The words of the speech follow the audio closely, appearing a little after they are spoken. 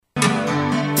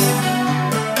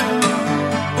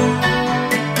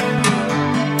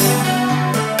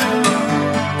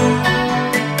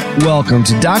Welcome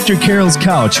to Dr. Carol's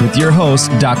Couch with your host,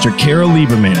 Dr. Carol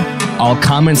Lieberman. All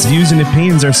comments, views, and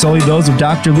opinions are solely those of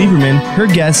Dr. Lieberman, her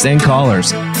guests, and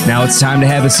callers. Now it's time to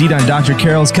have a seat on Dr.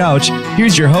 Carol's Couch.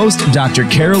 Here's your host, Dr.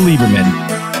 Carol Lieberman.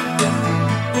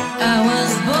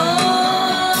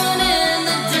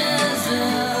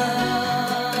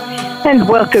 And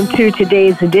welcome to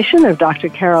today's edition of Dr.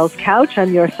 Carol's Couch.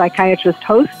 I'm your psychiatrist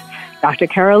host, Dr.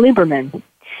 Carol Lieberman.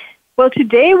 Well,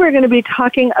 today we're going to be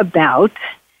talking about,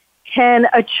 can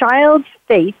a child's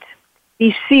fate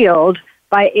be sealed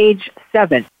by age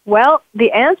 7? Well,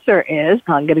 the answer is,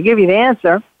 I'm going to give you the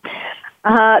answer,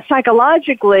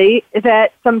 psychologically,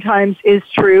 that sometimes is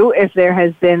true if there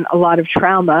has been a lot of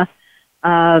trauma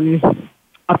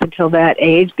up until that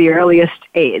age. The earliest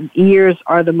years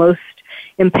are the most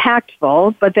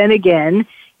impactful, but then again,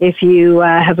 if you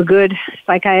have a good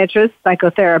psychiatrist,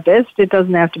 psychotherapist, it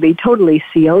doesn't have to be totally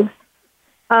sealed.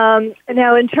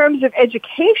 Now, in terms of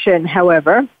education,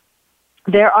 however,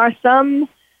 there are some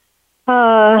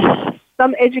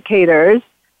educators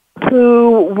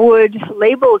who would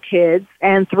label kids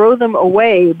and throw them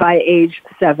away by age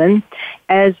 7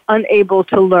 as unable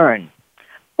to learn.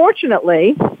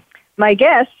 Fortunately, my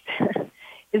guest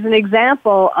is an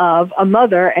example of a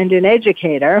mother and an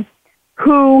educator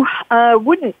who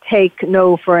wouldn't take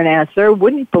no for an answer,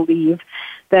 wouldn't believe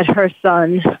that her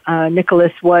son,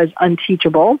 Nicholas, was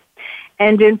unteachable,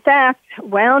 and in fact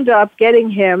wound up getting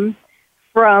him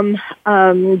from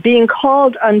being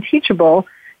called unteachable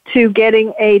to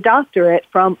getting a doctorate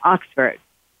from Oxford.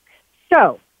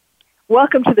 So,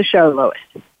 welcome to the show, Lois.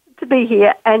 To be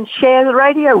here and share the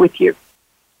radio with you.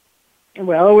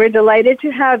 Well, we're delighted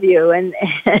to have you, and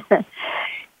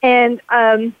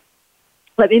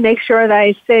let me make sure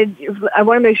that I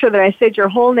want to make sure that I said your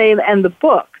whole name and the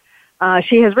book.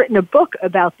 She has written a book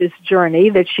about this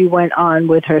journey that she went on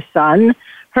with her son.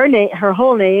 Her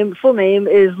full name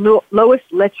is Lois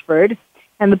Letchford,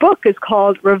 and the book is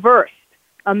called Reversed,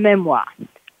 a Memoir.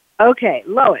 Okay,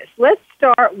 Lois, let's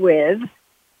start with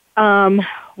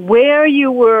where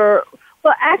you were.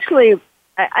 Well, actually,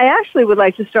 I actually would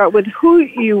like to start with who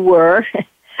you were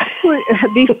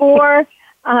before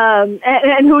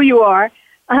and who you are.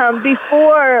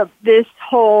 Before this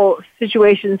whole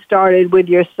situation started with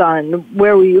your son,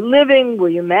 where were you living? Were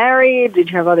you married? Did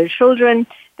you have other children?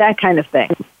 That kind of thing.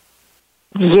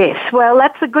 Yes, well,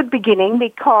 that's a good beginning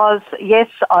because, yes,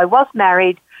 I was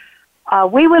married.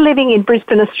 We were living in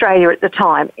Brisbane, Australia at the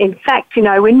time. In fact, in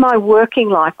my working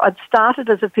life, I'd started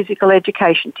as a physical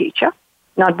education teacher,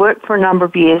 and I'd worked for a number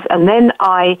of years, and then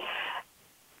I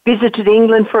visited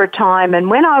England for a time, and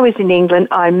when I was in England,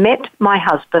 I met my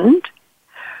husband,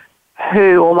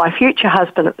 or my future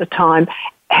husband at the time,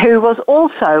 who was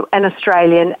also an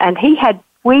Australian, and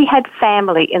we had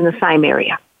family in the same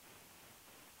area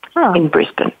in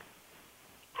Brisbane.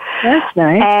 That's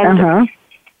nice. And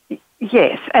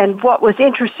yes, and what was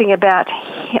interesting about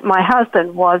my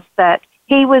husband was that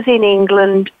he was in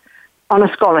England on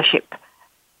a scholarship,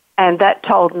 and that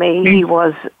told me he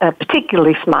was a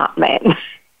particularly smart man.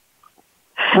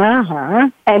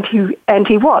 And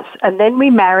he was. And then we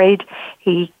married.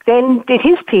 He then did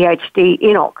his PhD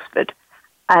in Oxford.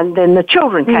 And then the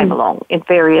children came along in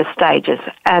various stages.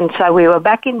 And so we were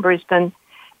back in Brisbane.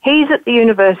 He's at the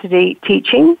university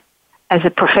teaching as a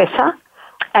professor.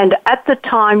 And at the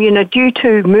time, due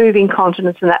to moving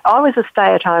continents and that, I was a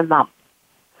stay-at-home mum.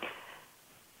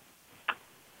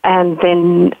 And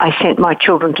then I sent my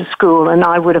children to school, and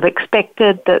I would have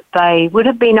expected that they would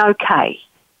have been okay.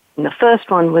 And the first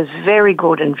one was very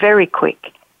good and very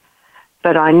quick,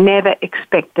 but I never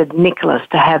expected Nicholas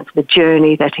to have the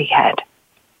journey that he had.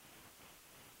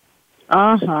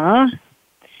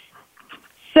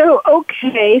 So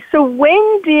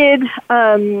when did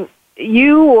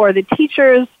you or the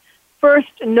teachers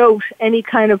first note any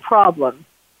kind of problem?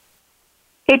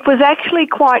 It was actually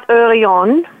quite early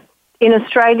on. In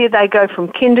Australia, they go from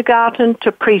kindergarten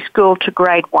to preschool to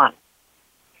grade 1.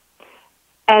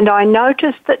 And I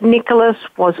noticed that Nicholas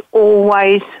was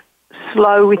always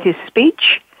slow with his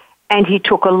speech, and he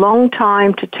took a long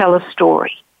time to tell a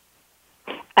story.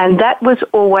 And that was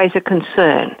always a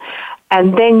concern.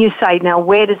 And then you say, now,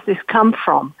 where does this come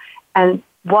from? And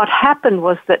what happened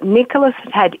was that Nicholas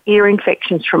had ear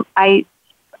infections from age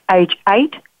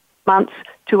 8 months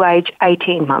to age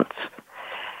 18 months.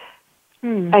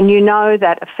 And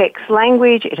that affects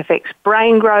language, it affects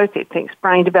brain growth, it affects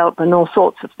brain development, all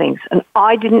sorts of things. And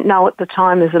I didn't know at the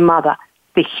time as a mother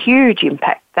the huge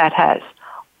impact that has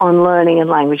on learning and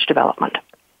language development.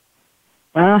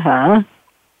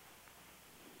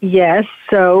 Yes.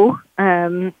 So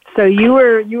you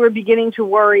were beginning to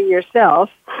worry yourself,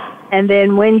 and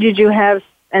then when did you have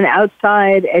an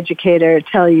outside educator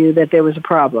tell you that there was a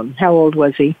problem? How old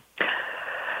was he?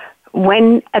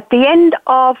 When, at the end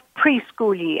of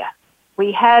preschool year,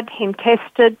 we had him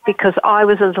tested because I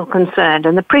was a little concerned.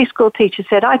 And the preschool teacher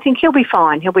said, I think he'll be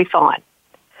fine, he'll be fine.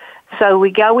 So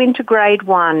we go into grade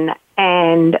 1,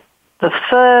 and the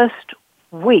first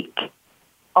week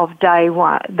of day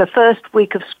 1, the first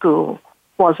week of school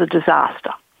was a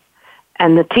disaster.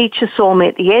 And the teacher saw me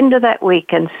at the end of that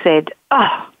week and said,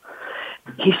 oh,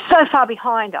 he's so far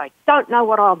behind, I don't know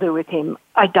what I'll do with him.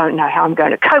 I don't know how I'm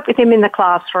going to cope with him in the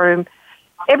classroom.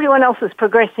 Everyone else is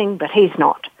progressing, but he's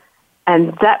not.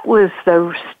 And that was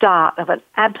the start of an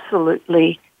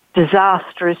absolutely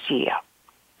disastrous year.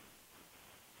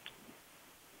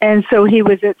 And so he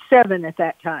was at 7 at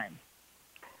that time?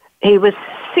 He was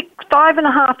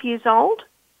 5.5 years old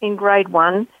in grade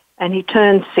 1, and he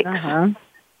turned 6.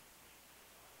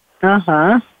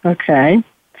 Okay.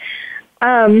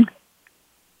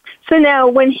 So now,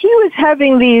 when he was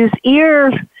having these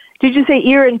did you say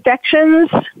ear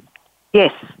infections?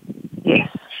 Yes.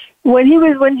 When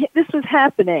this was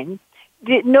happening,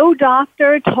 did no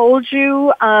doctor told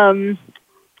you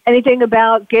anything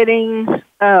about getting,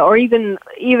 or even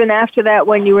after that,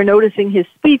 when you were noticing his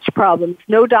speech problems,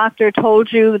 no doctor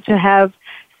told you to have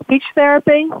speech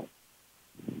therapy?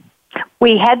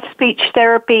 We had speech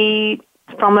therapy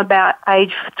from about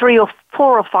age 3 or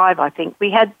 4 or 5, I think.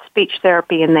 We had speech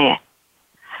therapy in there.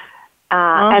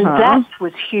 And that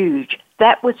was huge.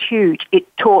 That was huge. It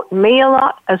taught me a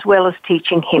lot as well as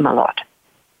teaching him a lot.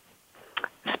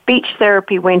 Speech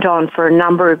therapy went on for a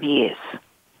number of years.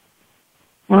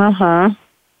 So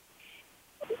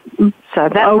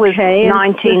that was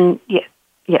 19,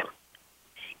 yeah.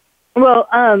 Well,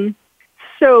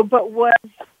 so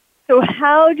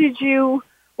how did you,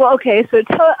 well, okay, so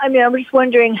I'm just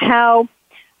wondering how,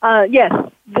 yes,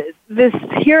 this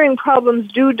hearing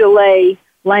problems do delay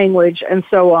language and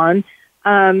so on.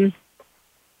 And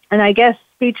I guess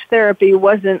speech therapy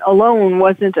wasn't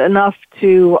enough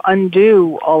to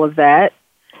undo all of that.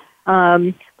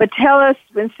 But tell us,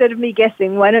 instead of me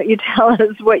guessing, why don't you tell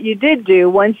us what you did do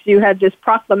once you had this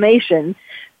proclamation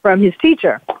from his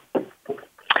teacher?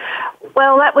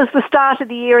 Well, that was the start of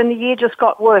the year, and the year just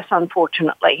got worse,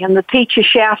 unfortunately. And the teacher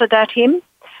shouted at him.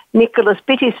 Nicholas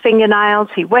bit his fingernails,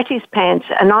 he wet his pants,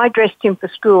 and I dressed him for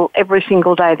school every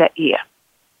single day that year.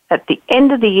 At the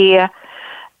end of the year,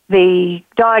 the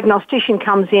diagnostician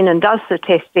comes in and does the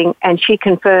testing, and she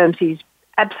confirms he's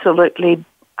absolutely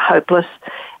hopeless,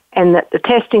 and that the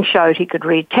testing showed he could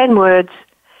read 10 words.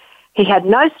 He had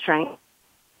no strength.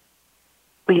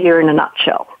 A year in a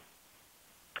nutshell.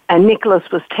 And Nicholas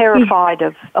was terrified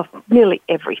of nearly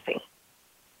everything.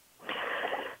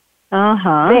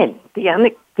 Then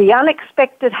the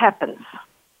unexpected happens.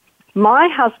 My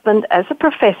husband, as a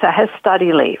professor, has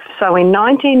study leave. So in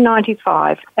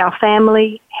 1995, our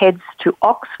family heads to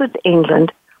Oxford,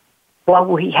 England, while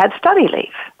we had study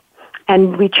leave.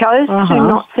 And we chose to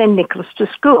not send Nicholas to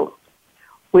school,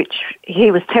 which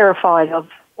he was terrified of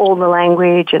all the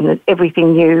language and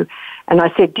everything new. And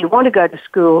I said, do you want to go to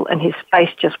school? And his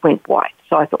face just went white.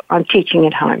 So I thought, I'm teaching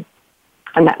at home.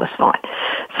 And that was fine.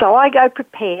 So I go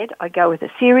prepared. I go with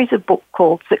a series of books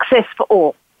called Success for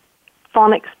All.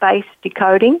 Phonics-based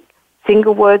decoding,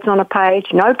 single words on a page,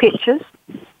 no pictures.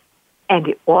 And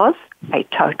it was a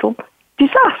total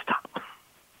disaster.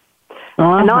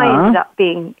 And I ended up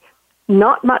being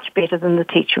not much better than the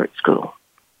teacher at school.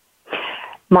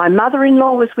 My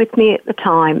mother-in-law was with me at the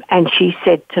time, and she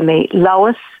said to me,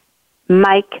 Lois,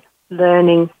 make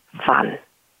learning fun.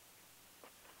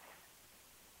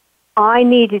 I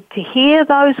needed to hear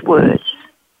those words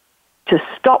to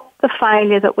stop the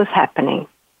failure that was happening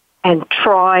and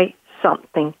try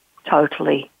something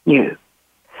totally new.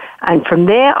 And from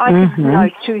there, I could know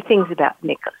two things about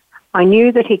Nicholas. I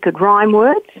knew that he could rhyme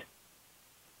words,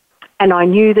 and I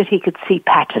knew that he could see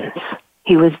patterns.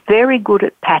 He was very good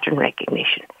at pattern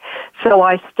recognition. So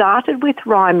I started with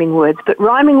rhyming words, but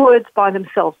rhyming words by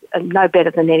themselves are no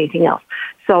better than anything else.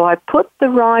 So I put the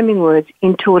rhyming words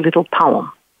into a little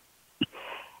poem.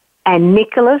 And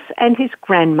Nicholas and his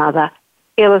grandmother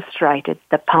illustrated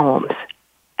the poems.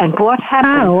 And what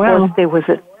happened was there was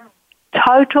a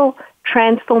total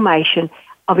transformation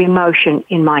of emotion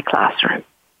in my classroom.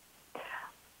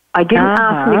 I didn't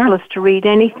ask Nicholas to read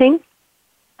anything.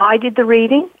 I did the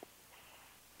reading.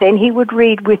 Then he would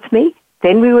read with me.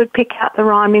 Then we would pick out the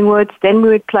rhyming words. Then we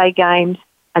would play games.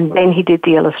 And then he did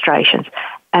the illustrations.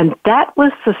 And that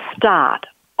was the start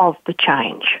of the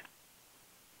change.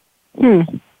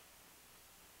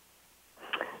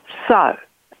 So,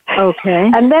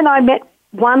 okay. And then I met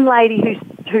one lady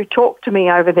who talked to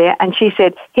me over there, and she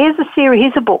said, here's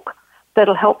a book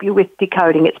that'll help you with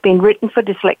decoding. It's been written for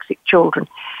dyslexic children.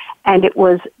 And it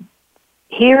was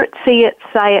Hear It, See It,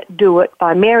 Say It, Do It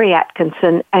by Mary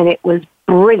Atkinson, and it was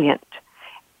brilliant.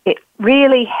 It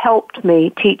really helped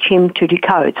me teach him to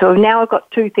decode. So now I've got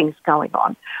two things going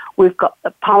on. We've got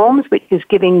the poems, which is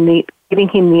giving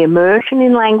him the immersion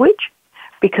in language,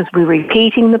 because we're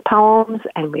repeating the poems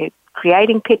and we're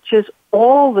creating pictures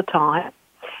all the time,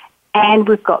 and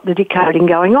we've got the decoding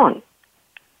going on.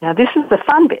 Now, this is the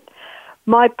fun bit.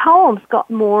 My poems got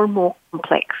more and more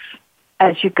complex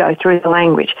as you go through the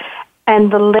language,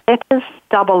 and the letters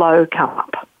O come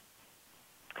up.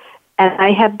 And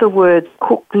they have the words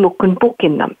cook, look, and book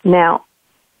in them. Now,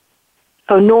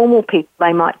 for normal people,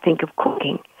 they might think of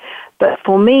cooking. But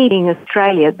for me, in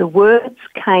Australia, the words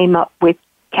came up with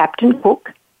Captain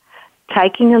Cook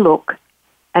taking a look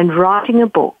and writing a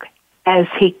book as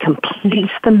he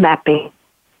completes the mapping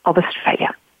of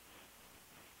Australia.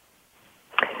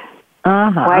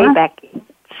 Way back in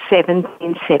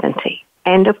 1770.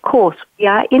 And of course, we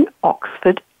are in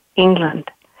Oxford, England.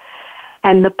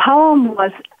 And the poem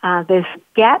was, there's a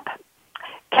gap.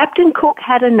 Captain Cook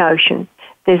had a notion.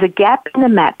 There's a gap in the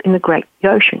map in the Great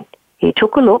Ocean. He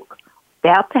took a look,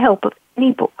 without the help of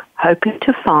any book, hoping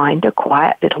to find a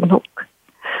quiet little nook.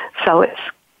 So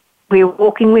we're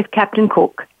walking with Captain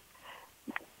Cook,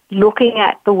 looking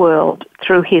at the world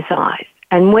through his eyes.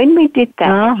 And when we did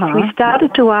that, we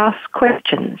started to ask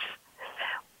questions.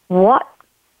 What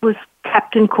was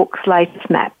Captain Cook's latest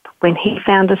map when he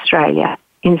found Australia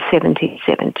in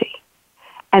 1770?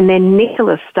 And then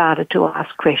Nicholas started to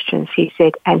ask questions. He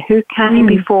said, and who came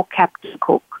before Captain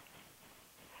Cook?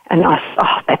 And I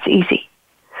said, that's easy.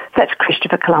 That's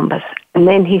Christopher Columbus. And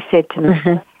then he said to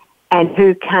me, and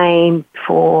who came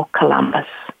before Columbus?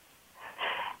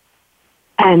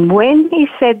 And when he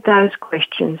said those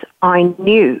questions, I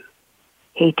knew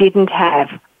he didn't have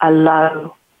a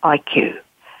low IQ.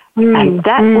 And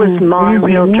that was my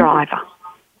real driver.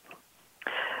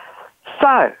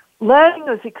 So, learning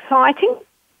was exciting,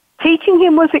 teaching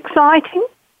him was exciting,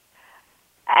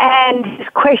 and his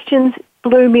questions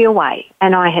blew me away.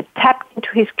 And I had tapped into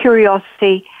his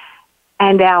curiosity,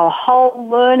 and our whole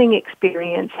learning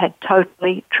experience had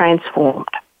totally transformed.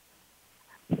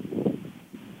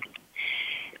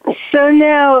 So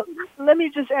now, let me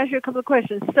just ask you a couple of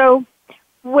questions. So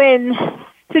when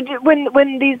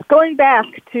these, going back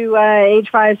to age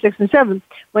 5, 6, and 7,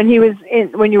 when you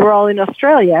were all in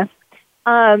Australia,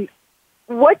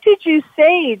 what did you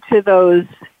say to those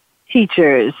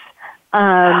teachers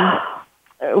when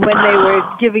they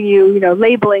were giving you,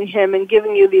 labeling him and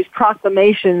giving you these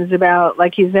proclamations about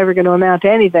like he's never going to amount to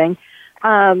anything?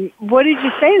 What did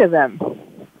you say to them?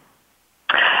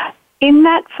 In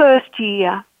that first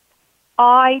year,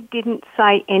 I didn't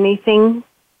say anything.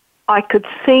 I could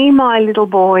see my little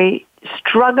boy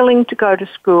struggling to go to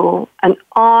school, and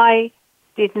I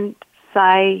didn't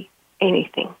say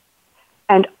anything.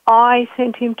 And I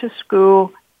sent him to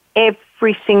school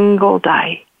every single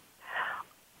day.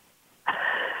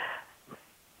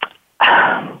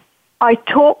 I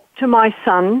talked to my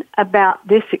son about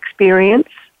this experience,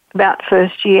 about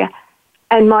first year,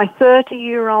 and my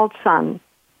 30-year-old son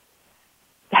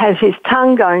has his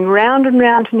tongue going round and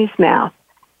round in his mouth,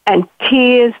 and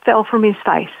tears fell from his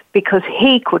face because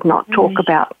he could not talk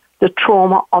about the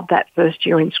trauma of that first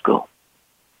year in school.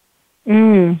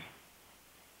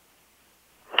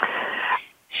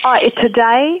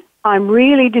 Today, I'm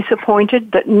really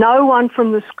disappointed that no one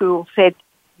from the school said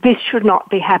this should not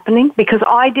be happening, because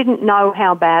I didn't know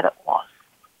how bad it was.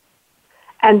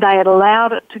 And they had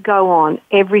allowed it to go on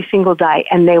every single day,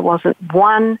 and there wasn't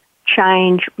one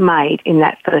change made in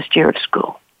that first year of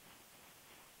school.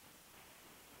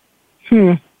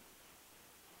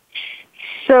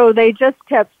 So they just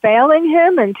kept failing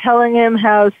him and telling him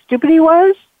how stupid he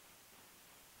was?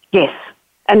 Yes.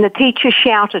 And the teacher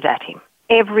shouted at him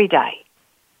every day.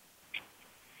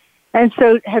 And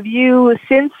so have you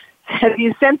sent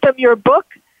them your book?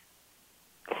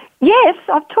 Yes,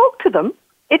 I've talked to them.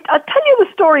 I'll tell you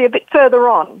the story a bit further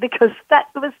on, because that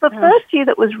was the first year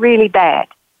that was really bad.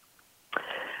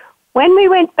 When we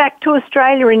went back to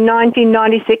Australia in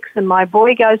 1996 and my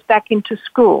boy goes back into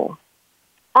school,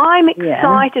 I'm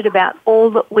excited about all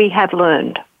that we have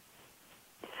learned.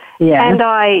 Yeah. And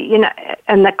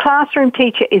and the classroom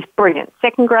teacher is brilliant.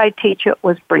 Second grade teacher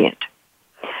was brilliant.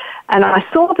 And I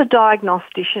saw the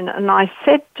diagnostician and I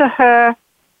said to her,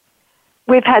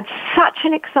 we've had such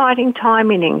an exciting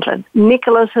time in England.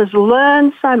 Nicholas has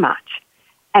learned so much.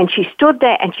 And she stood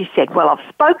there and she said, well, I've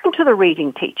spoken to the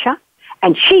reading teacher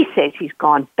and she says he's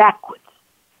gone backwards.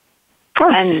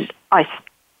 And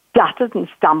stuttered and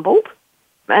stumbled.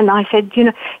 And I said,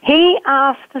 he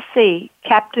asked to see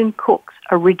Captain Cook's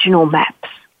original maps.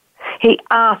 He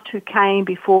asked who came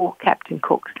before Captain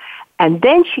Cook's. And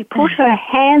then she put her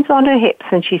hands on her hips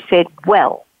and she said,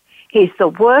 well, he's the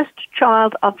worst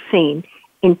child I've seen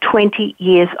in 20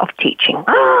 years of teaching.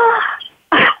 Oh,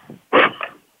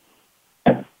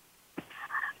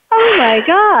 my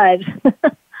God.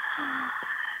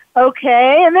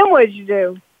 Okay, and then what did you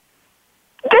do?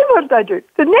 Then what did I do?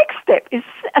 The next step is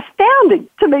astounding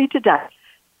to me today.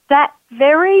 That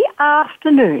very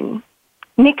afternoon,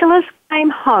 Nicholas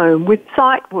came home with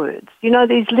sight words.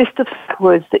 These list of sight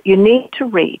words that you need to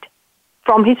read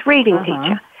from his reading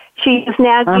teacher. She is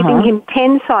now giving him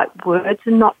 10 sight words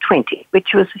and not 20,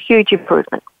 which was a huge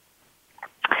improvement.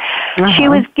 She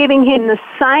was giving him the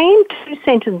same 2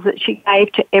 sentences that she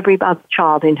gave to every other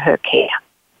child in her care.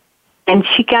 And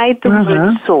she gave the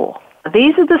word saw.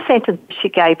 These are the sentences she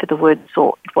gave for the word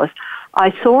saw. It was,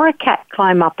 I saw a cat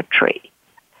climb up a tree.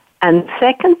 And the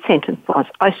second sentence was,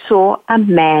 I saw a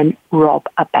man rob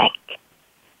a bank.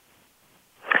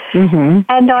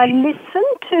 And I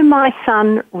listened to my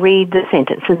son read the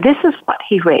sentence, and this is what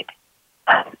he read.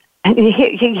 And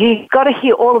you got to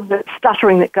hear all of the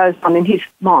stuttering that goes on in his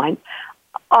mind.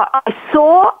 I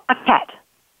saw a cat.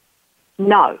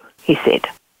 No, he said.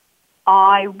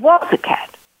 I was a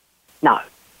cat. No.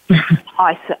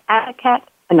 I saw a cat,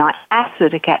 and I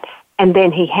answered a cat, and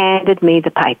then he handed me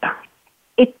the paper.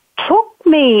 It took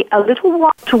me a little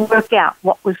while to work out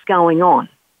what was going on.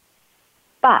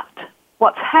 But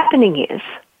what's happening is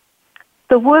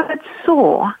the word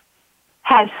saw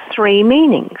has 3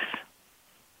 meanings.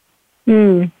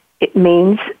 It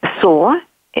means saw,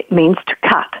 it means to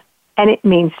cut, and it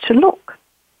means to look.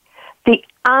 The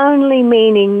only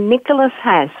meaning Nicholas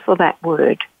has for that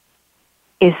word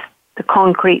is the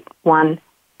concrete one,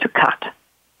 to cut.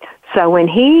 So when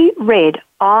he read,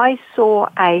 I saw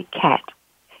a cat,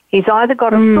 he's either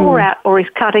got a saw out or he's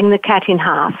cutting the cat in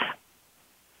half.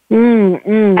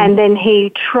 And then he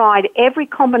tried every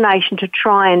combination to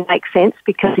try and make sense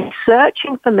because he's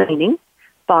searching for meaning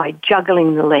by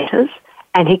juggling the letters,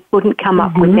 and he couldn't come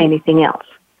up with anything else.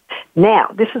 Now,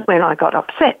 this is when I got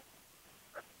upset.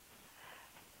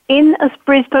 In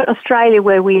Brisbane, Australia,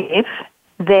 where we live,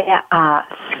 there are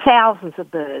thousands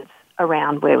of birds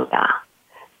around where we are.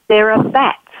 There are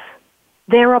bats.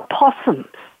 There are possums.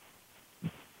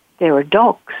 There are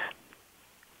dogs.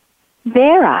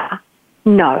 There are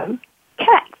no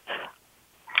cats.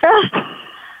 Oh,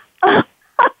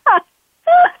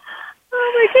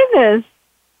 my goodness.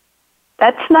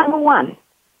 That's number 1.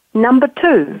 Number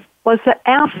 2 was that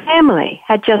our family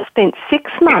had just spent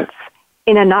 6 months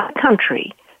in another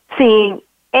country seeing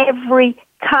every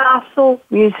castle,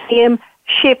 museum,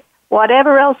 ship,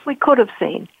 whatever else we could have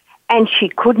seen. And she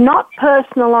could not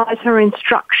personalise her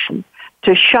instruction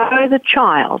to show the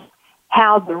child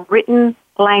how the written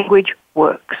language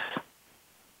works.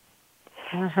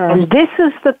 And this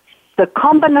is the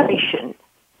combination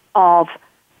of,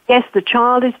 yes, the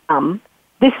child is dumb,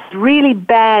 this is really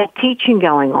bad teaching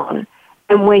going on,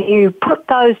 and when you put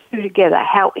those two together,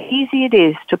 how easy it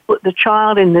is to put the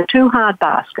child in the too hard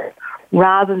basket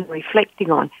rather than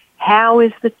reflecting on how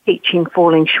is the teaching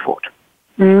falling short.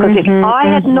 Because if I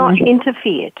had not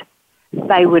interfered,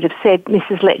 they would have said,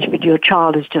 Mrs. Letchford, your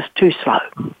child is just too slow.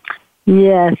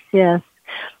 Yes, yes.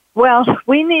 Well,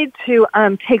 we need to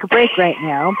take a break right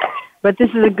now, but this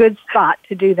is a good spot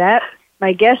to do that.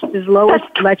 My guest is Lois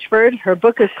Letchford. Her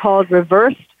book is called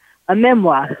Reversed, a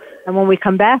Memoir. And when we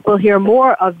come back, we'll hear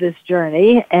more of this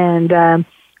journey. And a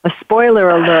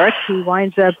spoiler alert, he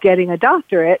winds up getting a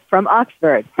doctorate from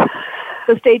Oxford.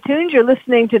 So stay tuned. You're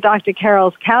listening to Dr.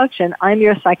 Carol's Couch, and I'm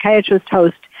your psychiatrist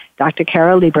host, Dr.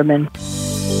 Carol Lieberman.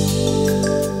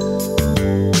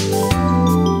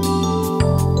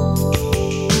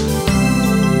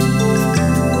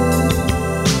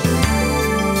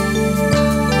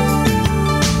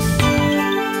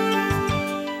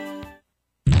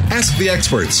 Ask the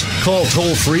experts. Call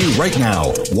toll-free right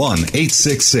now,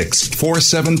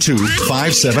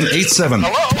 1-866-472-5787.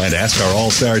 And ask our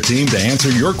All-Star team to answer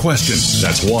your question.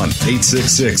 That's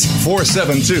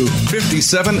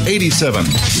 1-866-472-5787.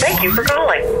 Thank you for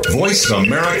calling.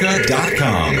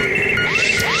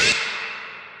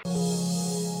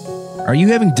 VoiceAmerica.com. Are you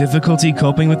having difficulty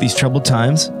coping with these troubled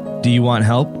times? Do you want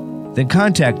help? Then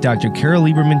contact Dr. Carol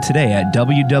Lieberman today at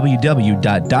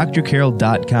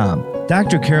www.drcarol.com.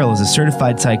 Dr. Carol is a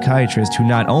certified psychiatrist who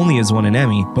not only has won an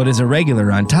Emmy, but is a regular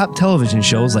on top television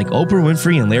shows like Oprah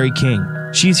Winfrey and Larry King.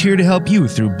 She's here to help you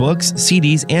through books,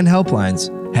 CDs, and helplines.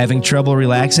 Having trouble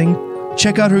relaxing?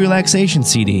 Check out her relaxation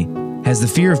CD. Has the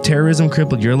fear of terrorism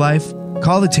crippled your life?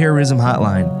 call the terrorism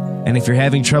hotline. And if you're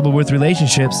having trouble with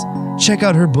relationships, check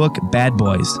out her book, Bad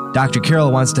Boys. Dr.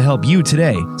 Carol wants to help you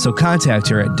today, so contact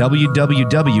her at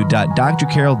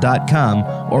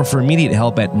www.drcarol.com or for immediate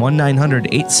help at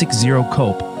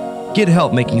 1-900-860-COPE. Get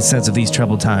help making sense of these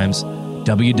troubled times.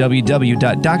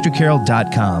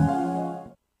 www.drcarol.com.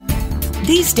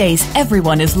 These days,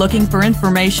 everyone is looking for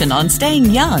information on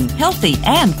staying young, healthy,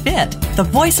 and fit. The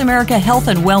Voice America Health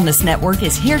and Wellness Network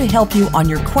is here to help you on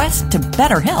your quest to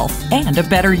better health and a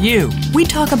better you. We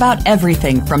talk about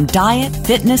everything from diet,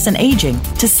 fitness, and aging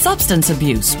to substance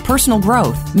abuse, personal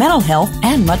growth, mental health,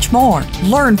 and much more.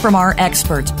 Learn from our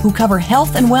experts who cover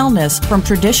health and wellness from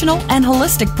traditional and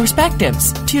holistic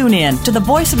perspectives. Tune in to the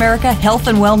Voice America Health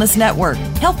and Wellness Network.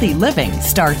 Healthy living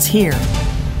starts here.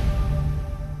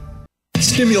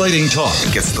 Stimulating talk.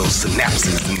 It gets those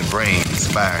synapses in the brain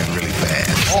firing really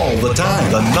fast. All the time.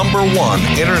 The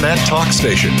 #1 internet talk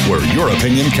station where your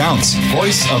opinion counts.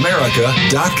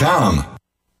 VoiceAmerica.com.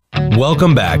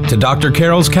 Welcome back to Dr.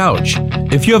 Carol's Couch.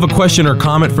 If you have a question or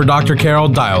comment for Dr. Carol,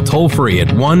 dial toll free at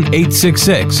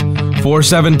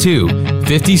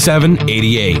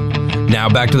 1-866-472-5788. Now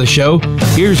back to the show.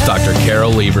 Here's Dr.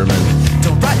 Carol Lieberman.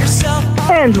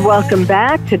 And welcome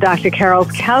back to Dr.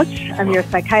 Carol's Couch. I'm your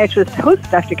psychiatrist host,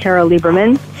 Dr. Carol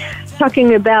Lieberman,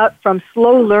 talking about From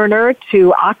Slow Learner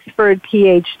to Oxford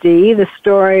PhD, the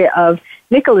story of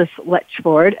Nicholas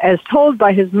Letchford, as told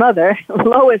by his mother,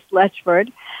 Lois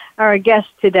Letchford, our guest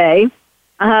today.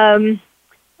 I'm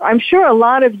sure a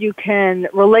lot of you can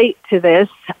relate to this,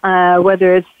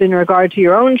 whether it's in regard to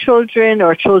your own children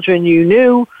or children you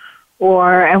knew,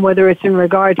 and whether it's in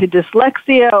regard to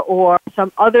dyslexia or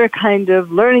some other kind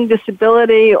of learning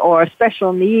disability or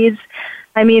special needs.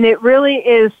 I mean, it really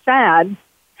is sad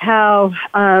how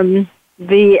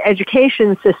the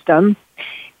education system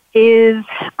is,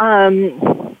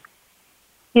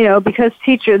 because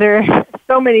there are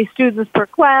so many students per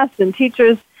class and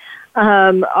teachers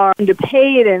are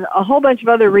underpaid and a whole bunch of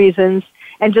other reasons,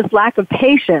 and just lack of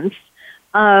patience.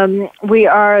 They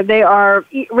are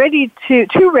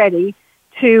too ready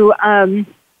to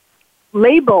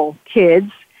label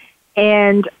kids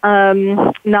and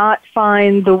not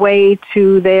find the way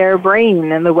to their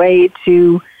brain and the way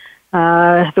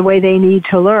they need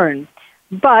to learn.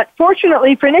 But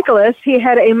fortunately for Nicholas, he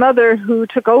had a mother who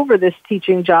took over this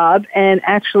teaching job and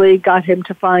actually got him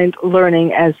to find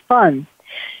learning as fun.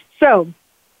 So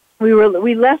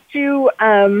we left you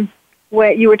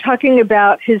where you were talking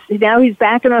about now he's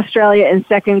back in Australia in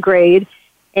second grade,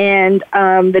 and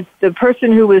the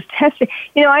person who was testing,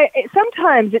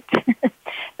 sometimes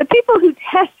the people who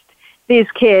test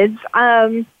these kids,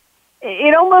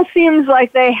 it almost seems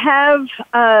like they have,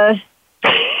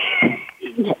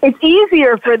 it's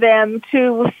easier for them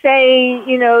to say,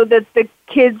 that the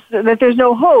kids, that there's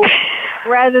no hope,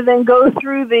 rather than go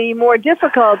through the more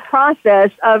difficult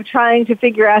process of trying to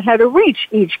figure out how to reach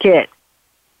each kid.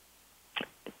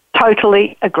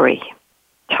 Totally agree.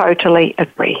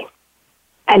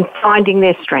 And finding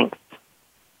their strengths.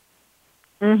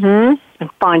 Mm-hmm. And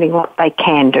finding what they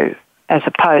can do, as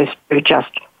opposed to just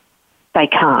they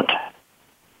can't.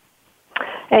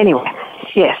 Anyway,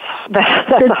 yes,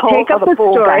 that's a whole other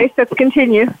ball game. So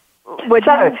continue.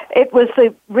 So it was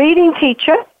the reading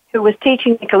teacher who was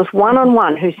teaching Nicholas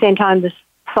one-on-one who sent home the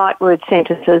sight word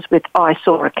sentences with "I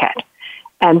saw a cat."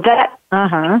 And that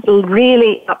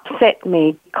really upset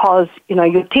me because,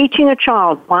 you're teaching a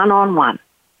child one-on-one.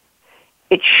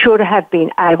 It should have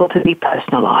been able to be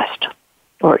personalised,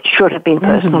 or it should have been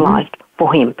personalised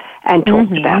for him and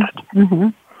talked about it. Mm-hmm.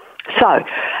 So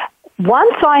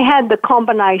once I had the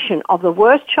combination of the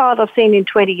worst child I've seen in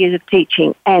 20 years of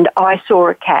teaching and I saw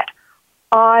a cat,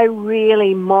 I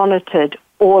really monitored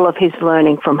all of his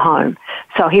learning from home.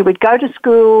 So he would go to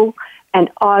school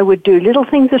and I would do little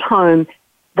things at home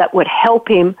that would help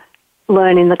him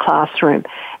learn in the classroom.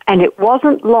 And it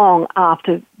wasn't long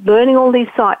after learning all these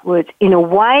sight words in a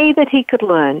way that he could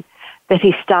learn that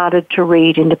he started to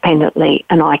read independently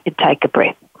and I could take a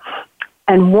breath.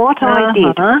 And what I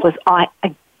did was I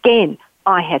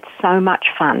had so much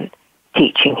fun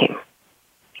teaching him.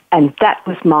 And that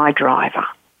was my driver.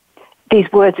 These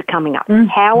words are coming up.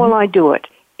 How will I do it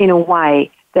in a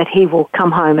way that he will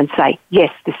come home and say,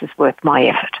 yes, this is worth my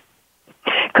effort?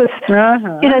 Because,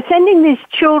 sending these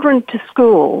children to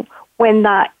school when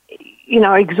they're,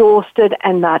 exhausted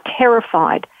and they're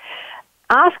terrified,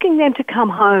 asking them to come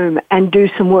home and do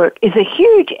some work is a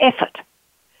huge effort.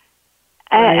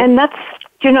 Right. And that's,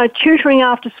 tutoring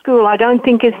after school I don't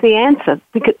think is the answer,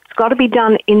 because it's got to be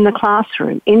done in the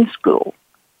classroom, in school.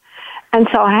 And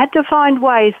so I had to find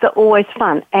ways that were always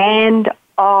fun, and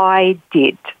I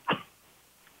did.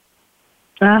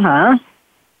 Uh-huh.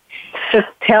 Just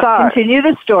continue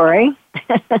the story.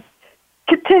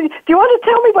 Continue. Do you want to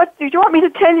tell me do you want me to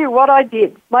tell you what I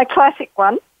did? My classic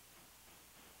one?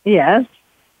 Yes.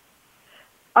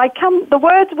 The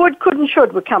words would, could, and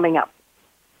should were coming up.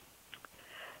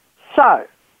 So,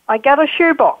 I got a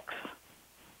shoebox,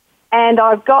 and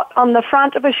I've got on the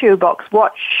front of a shoebox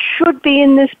what should be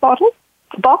in this box,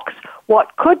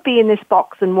 what could be in this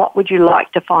box, and what would you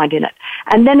like to find in it.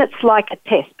 And then it's like a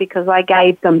test because I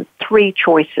gave them 3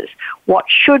 choices. What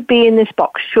should be in this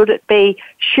box? Should it be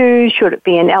shoes? Should it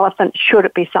be an elephant? Should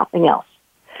it be something else?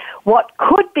 What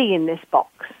could be in this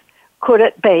box? Could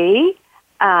it be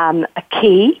a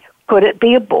key? Could it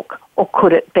be a book? Or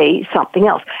could it be something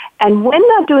else? And when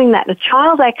they're doing that, the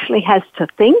child actually has to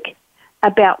think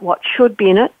about what should be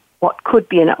in it, what could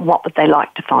be in it, and what would they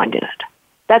like to find in it.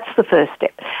 That's the first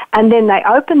step. And then they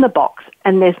open the box,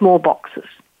 and there's more boxes.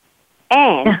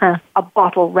 And a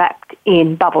bottle wrapped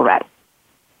in bubble wrap.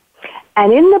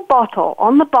 And in the bottle,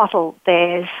 on the bottle,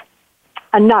 there's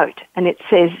a note, and it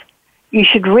says, you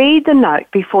should read the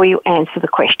note before you answer the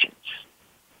questions.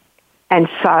 And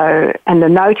the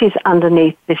note is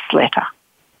underneath this letter,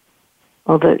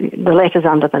 or the letter's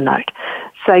under the note.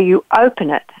 So you open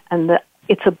it, and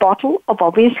it's a bottle of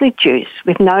obviously juice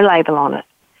with no label on it.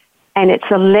 And it's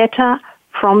a letter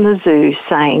from the zoo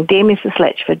saying, Dear Mrs.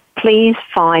 Letchford, please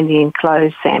find the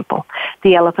enclosed sample.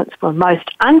 The elephants were most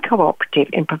uncooperative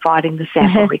in providing the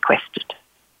sample requested.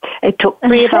 It took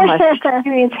 3 of our most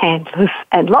experienced handlers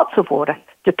and lots of water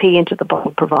to pee into the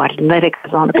bottle provided. And let it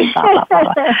goes on a bit, blah,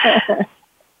 blah, blah, blah.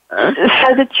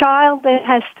 So the child then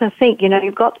has to think,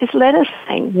 you've got this letter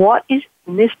saying, what is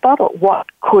in this bottle? What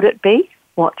could it be?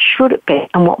 What should it be?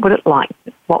 And what would it like?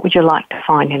 What would you like to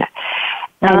find in it?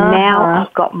 And now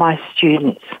I've got my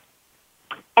students.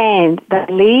 And they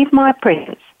leave my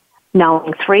presence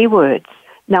knowing 3 words,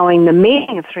 knowing the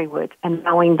meaning of 3 words, and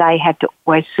knowing they have to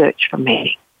always search for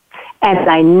meaning. And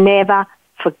they never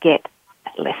forget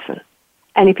that lesson.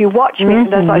 And if you watch me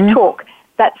as I talk,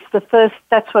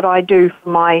 that's what I do for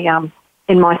my,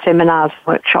 in my seminars,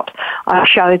 workshops. I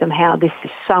show them how this is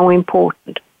so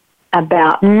important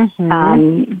about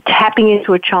tapping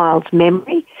into a child's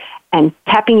memory and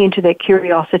tapping into their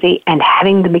curiosity and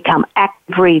having them become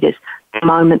active readers the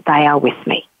moment they are with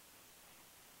me.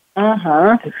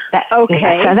 Okay.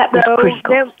 So that was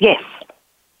critical. Yes.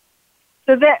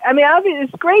 So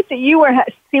it's great that you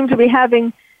seem to be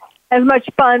having as much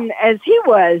fun as he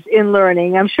was in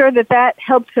learning. I'm sure that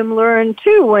helped him learn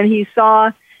too when he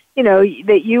saw,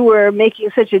 that you were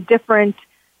making such a different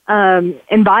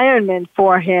environment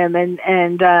for him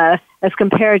and as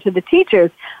compared to the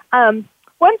teachers.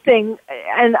 One thing,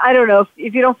 and I don't know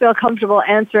if you don't feel comfortable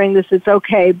answering this, it's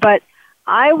okay, but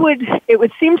it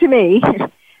would seem to me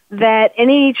that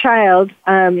any child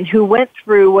who went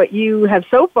through what you have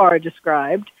so far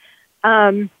described,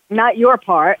 not your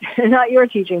part, not your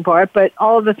teaching part, but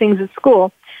all of the things at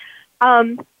school,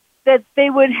 that they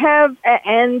would have,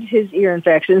 and his ear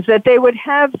infections, that they would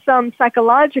have some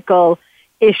psychological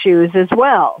issues as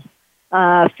well,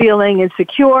 feeling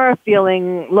insecure,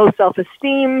 feeling low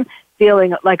self-esteem,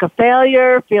 feeling like a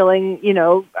failure, feeling,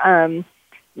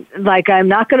 like I'm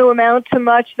not going to amount to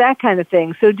much, that kind of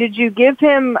thing. So did you give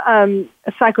him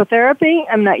psychotherapy?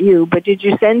 I'm not you, but did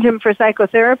you send him for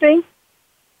psychotherapy?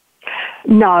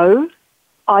 No,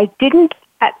 I didn't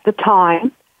at the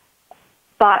time,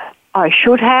 but I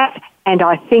should have, and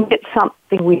I think it's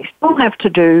something we still have to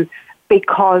do,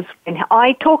 because when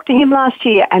I talked to him last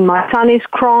year and my son is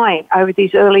crying over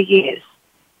these early years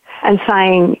and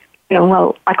saying,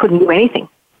 well, I couldn't do anything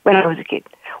when I was a kid.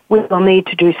 We will need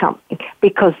to do something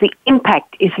because the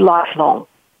impact is lifelong.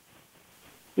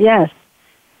 Yes.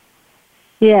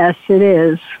 Yes, it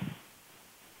is.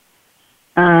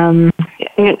 And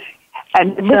this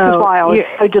is why I was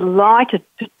so delighted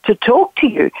to talk to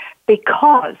you,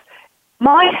 because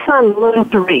my son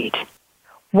learned to read.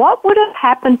 What would have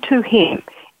happened to him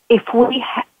if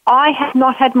I had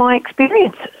not had my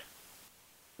experiences?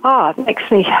 It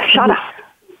makes me shudder,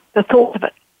 the thought of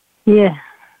it. Yeah.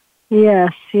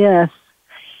 Yes.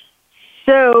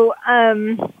 So,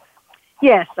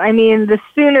 yes, the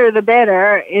sooner the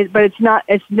better, but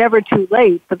it's never too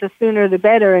late, but the sooner the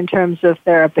better in terms of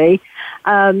therapy.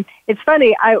 It's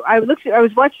funny, I was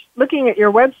looking at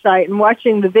your website and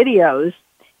watching the videos,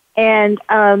 and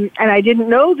I didn't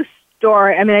know the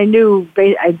story. I knew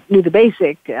the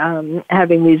basic,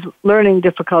 having these learning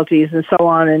difficulties and so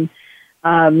on,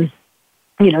 and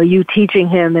you teaching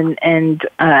him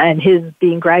and his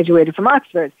being graduated from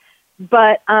Oxford.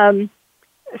 But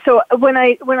so when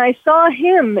I saw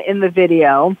him in the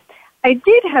video, I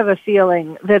did have a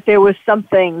feeling that there was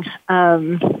something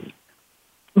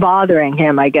bothering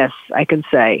him, I guess I could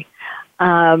say.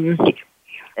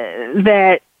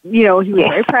 That, he was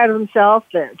very proud of himself.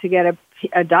 To get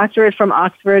a doctorate from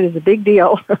Oxford is a big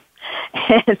deal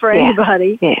for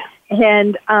anybody. Yeah.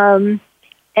 And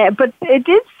but it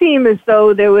did seem as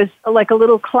though there was like a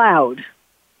little cloud.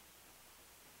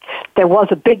 There was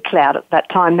a big cloud at that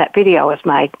time that video was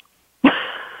made.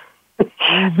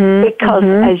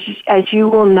 Because as you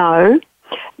will know,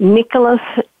 Nicholas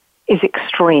is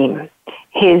extreme.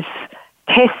 His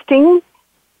testing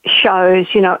shows,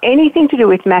 anything to do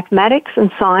with mathematics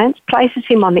and science places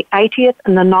him on the 80th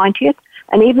and the 90th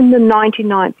and even the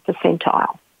 99th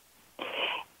percentile.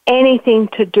 Anything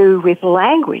to do with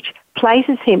language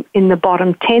places him in the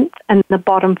bottom 10th and the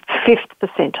bottom 5th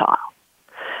percentile.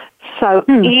 So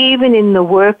even in the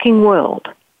working world,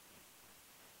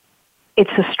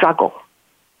 it's a struggle.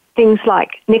 Things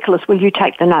like, Nicholas, will you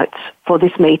take the notes for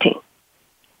this meeting?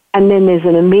 And then there's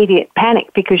an immediate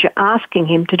panic because you're asking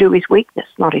him to do his weakness,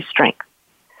 not his strength.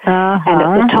 And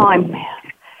at the time,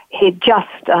 he'd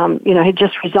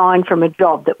just resigned from a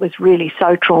job that was really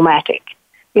so traumatic.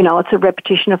 It's a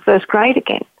repetition of first grade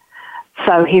again.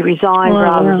 So he resigned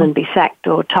rather than be sacked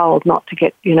or told not to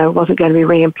get, wasn't going to be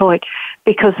re-employed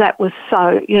because that was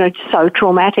so, so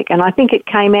traumatic. And I think it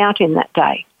came out in that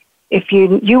day. If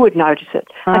you would notice it.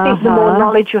 I think the more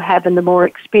knowledge you have and the more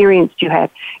experience you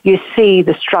have, you see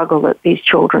the struggle that these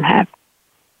children have.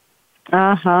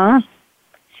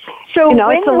 So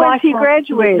when was he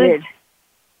graduated?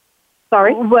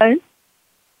 Sorry?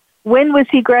 When was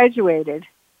he graduated?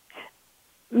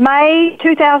 May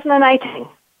 2018.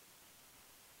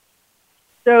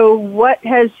 So what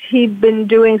has he been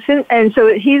doing since? And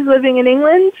so he's living in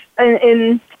England?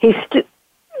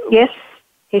 Yes.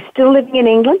 He's still living in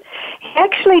England. He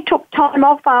actually took time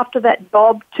off after that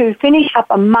job to finish up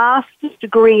a master's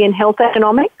degree in health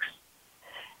economics,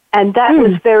 and that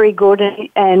was very good.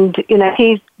 And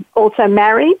he's also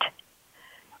married,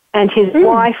 and his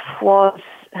wife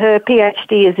her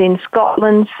PhD is in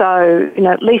Scotland, so,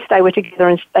 at least they were together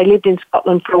and they lived in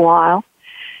Scotland for a while.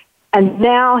 And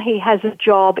now he has a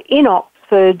job in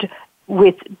Oxford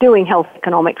with doing health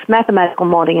economics, mathematical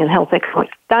modelling and health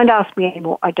economics. Don't ask me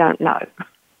anymore, I don't know.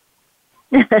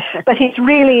 But he's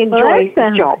really enjoying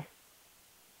his job.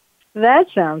 That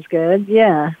sounds good,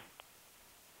 yeah.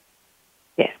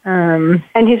 Yeah.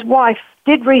 And his wife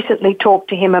did recently talk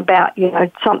to him about,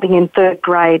 something in third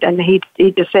grade, and he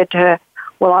just said to her,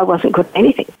 well, I wasn't good at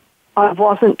anything. I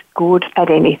wasn't good at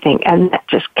anything, and that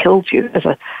just kills you as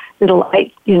a little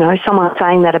 8, someone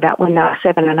saying that about when they were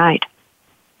 7 and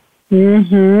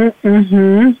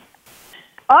 8.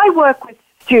 I work with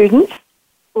students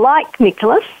like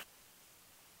Nicholas,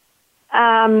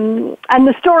 and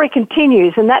the story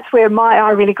continues, and that's where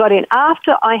I really got in.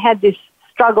 After I had this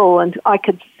struggle and I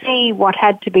could see what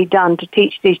had to be done to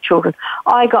teach these children,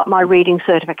 I got my reading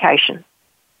certification.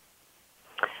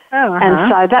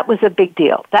 And so that was a big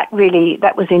deal. That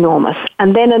was enormous.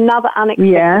 And then another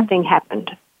unexpected thing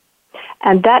happened.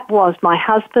 And that was my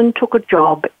husband took a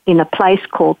job in a place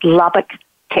called Lubbock,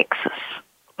 Texas.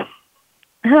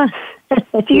 Do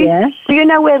you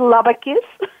know where Lubbock is?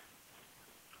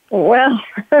 Well,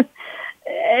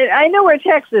 I know where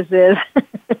Texas is.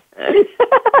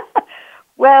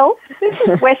 Well, this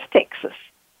is West Texas.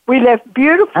 We left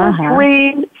beautiful,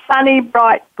 green, sunny,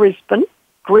 bright Brisbane,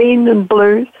 green and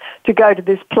blues, to go to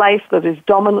this place that is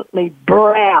dominantly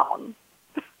brown.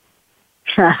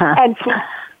 And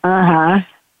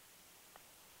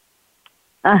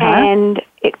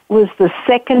it was the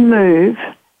second move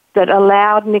that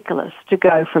allowed Nicholas to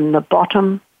go from the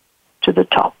bottom to the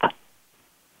top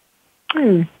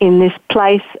in this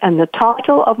place. And the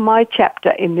title of my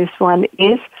chapter in this one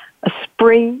is A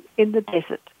Spring in the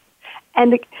Desert.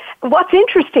 And what's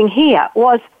interesting here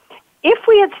was if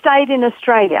we had stayed in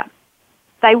Australia,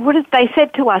 they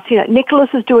said to us, Nicholas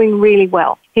is doing really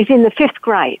well. He's in the 5th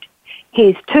grade.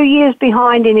 He's 2 years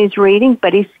behind in his reading,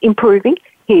 but he's improving.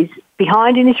 He's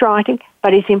behind in his writing,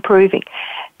 but he's improving.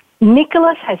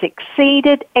 Nicholas has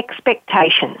exceeded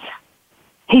expectations.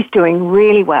 He's doing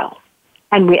really well.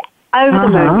 And we're over the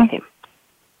moon with him.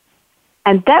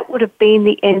 And that would have been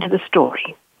the end of the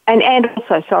story. And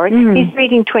also, he's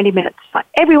reading 20 minutes.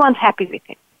 Everyone's happy with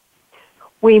him.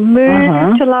 We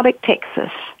moved to Lubbock,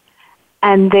 Texas,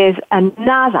 and there's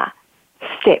another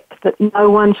step that no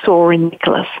one saw in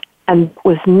Nicholas, and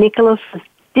was Nicholas's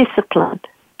discipline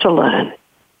to learn.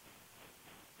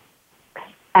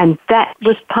 And that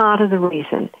was part of the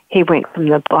reason he went from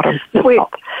the bottom to the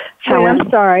top. So I'm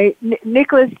sorry.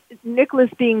 Nicholas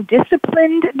being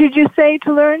disciplined, did you say,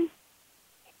 to learn?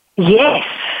 Yes,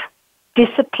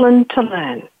 discipline to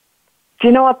learn. Do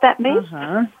you know what that means?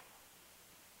 Uh-huh.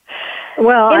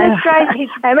 Well, in Australia,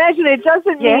 I imagine it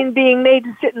doesn't mean being made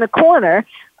to sit in the corner.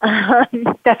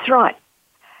 That's right.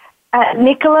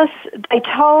 Nicholas, they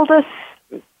told us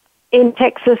in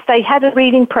Texas they had a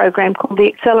reading program called the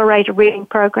Accelerated Reading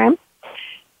Program.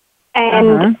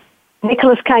 And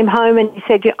Nicholas came home and he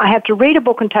said, I have to read a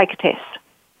book and take a test.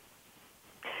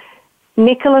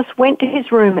 Nicholas went to his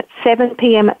room at 7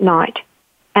 p.m. at night,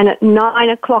 and at 9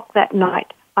 o'clock that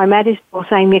night, I'm at his door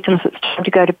saying, Nicholas, it's time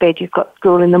to go to bed. You've got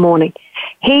school in the morning.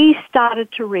 He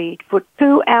started to read for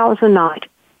 2 hours a night,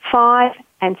 5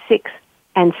 and 6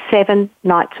 and 7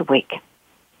 nights a week.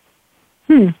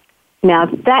 Now,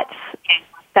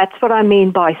 that's what I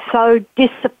mean by so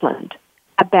disciplined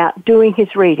about doing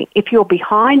his reading. If you're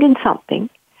behind in something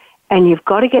and you've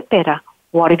got to get better,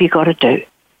 what have you got to do?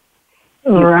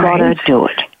 You've got to do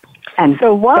it. And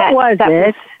so what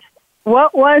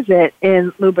was it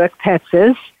in Lubbock,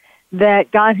 Texas,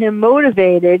 that got him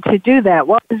motivated to do that?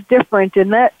 What was different in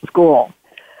that school?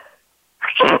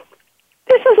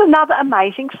 This is another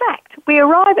amazing fact. We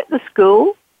arrive at the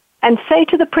school and say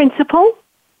to the principal,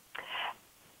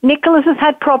 Nicholas has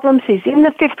had problems. He's in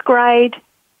the 5th grade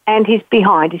and he's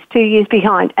behind. He's 2 years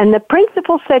behind. And the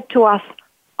principal said to us,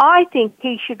 I think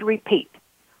he should repeat.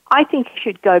 I think he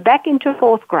should go back into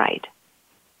 4th grade.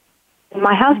 And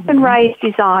my husband raised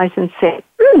his eyes and said,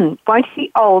 won't he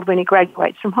be old when he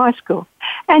graduates from high school?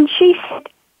 And she said,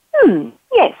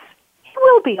 yes, he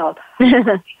will be old.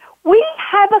 We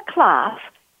have a class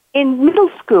in middle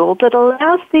school that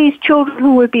allows these children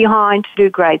who were behind to do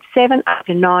grades 7, 8,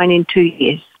 and 9 in 2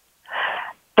 years.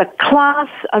 The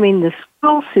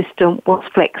school system was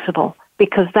flexible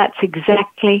because that's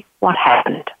exactly what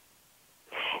happened.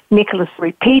 Nicholas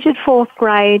repeated 4th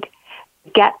grade.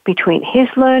 The gap between his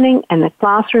learning and the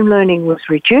classroom learning was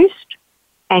reduced,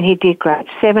 and he did grades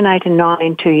 7, 8, and 9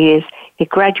 in 2 years. He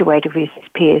graduated with his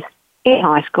peers in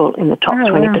high school in the top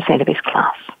 20% of his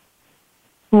class.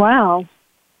 Wow.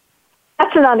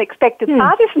 That's an unexpected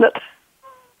part, isn't it?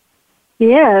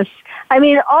 Yes. I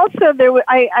mean, also,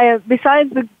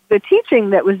 besides the teaching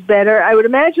that was better, I would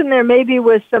imagine there maybe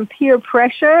was some peer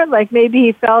pressure, like maybe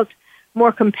he felt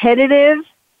more competitive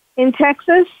in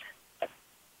Texas.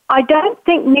 I don't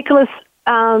think Nicholas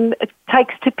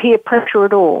takes to peer pressure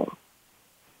at all.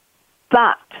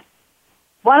 But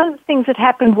one of the things that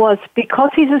happened was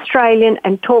because he's Australian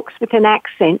and talks with an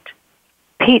accent,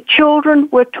 children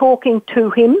were talking to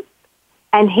him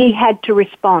and he had to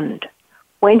respond.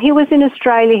 When he was in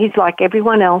Australia, he's like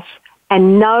everyone else,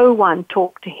 and no one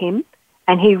talked to him,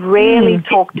 and he rarely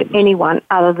talked to anyone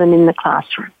other than in the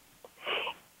classroom.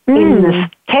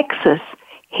 In Texas,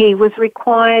 he was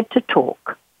required to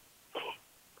talk.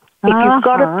 If you've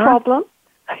got a problem,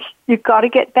 you've got to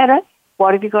get better.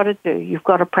 What have you got to do? You've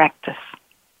got to practice.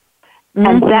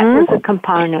 And that was a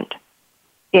component.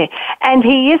 Yeah, and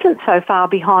he isn't so far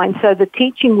behind, so the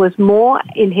teaching was more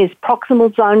in his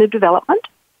proximal zone of development.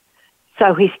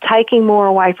 So he's taking more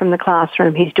away from the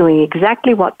classroom. He's doing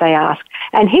exactly what they ask.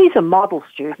 And he's a model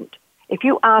student. If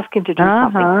you ask him to do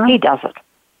something, he does it.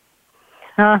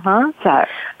 So,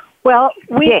 well,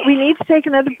 we need to take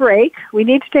another break. We're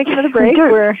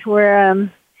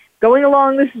going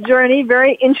along this journey,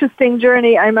 very interesting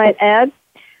journey, I might add.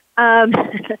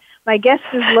 My guest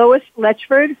is Lois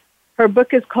Letchford. Her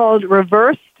book is called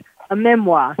Reversed, a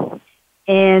Memoir.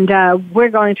 And we're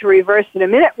going to reverse in a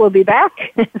minute. We'll be back.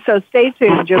 So stay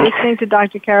tuned. You're listening to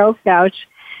Dr. Carol's Couch,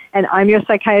 and I'm your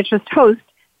psychiatrist host,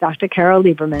 Dr. Carol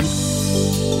Lieberman.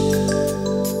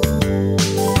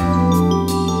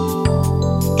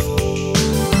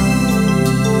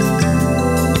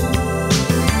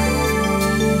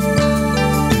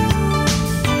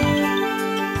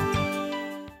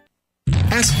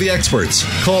 Ask the experts.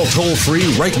 Call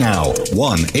toll-free right now,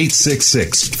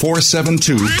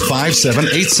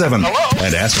 1-866-472-5787.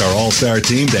 And ask our All-Star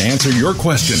team to answer your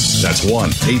question. That's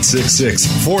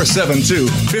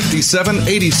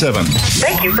 1-866-472-5787.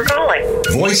 Thank you for calling.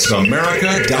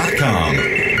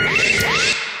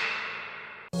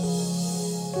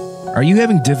 VoiceAmerica.com. Are you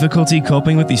having difficulty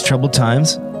coping with these troubled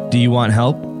times? Do you want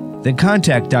help? Then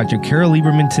contact Dr. Carol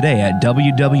Lieberman today at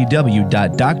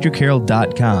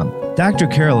www.drcarol.com. Dr.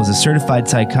 Carol is a certified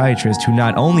psychiatrist who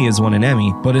not only has won an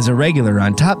Emmy, but is a regular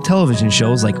on top television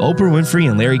shows like Oprah Winfrey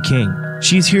and Larry King.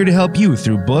 She's here to help you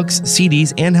through books,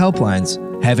 CDs, and helplines.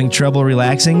 Having trouble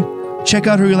relaxing? Check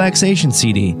out her relaxation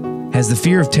CD. Has the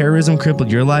fear of terrorism crippled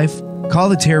your life? Call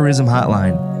the terrorism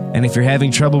hotline. And if you're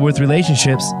having trouble with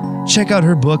relationships, check out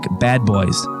her book, Bad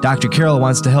Boys. Dr. Carol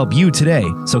wants to help you today,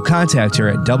 so contact her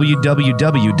at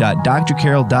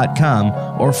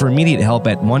www.drcarol.com or for immediate help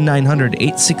at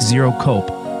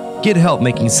 1-900-860-COPE. Get help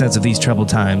making sense of these troubled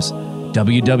times.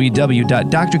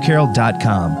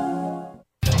 www.drcarol.com.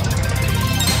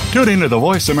 Tune in to the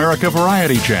Voice America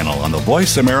Variety channel on the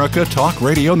Voice America Talk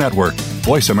Radio Network.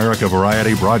 Voice America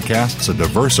Variety broadcasts a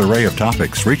diverse array of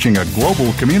topics reaching a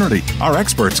global community. Our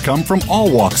experts come from all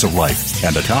walks of life,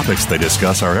 and the topics they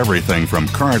discuss are everything from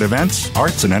current events,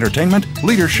 arts and entertainment,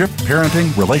 leadership,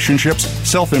 parenting, relationships,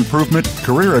 self-improvement,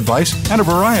 career advice, and a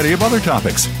variety of other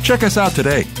topics. Check us out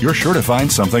today. You're sure to find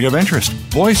something of interest.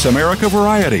 Voice America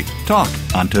Variety. Talk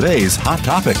on today's hot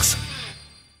topics.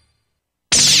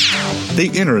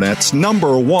 The Internet's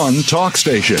 #1 talk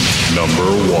station.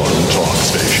 #1 talk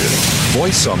station.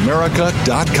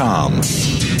 VoiceAmerica.com.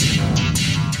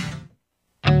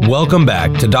 Welcome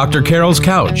back to Dr. Carol's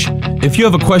Couch. If you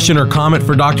have a question or comment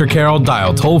for Dr. Carol,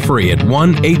 dial toll-free at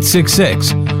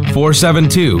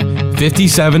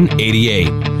 1-866-472-5788.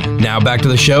 Now back to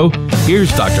the show. Here's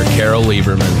Dr. Carol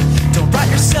Lieberman.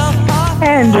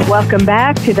 And welcome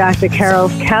back to Dr.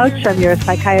 Carol's Couch. I'm your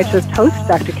psychiatrist host,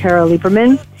 Dr. Carol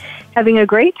Lieberman, having a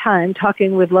great time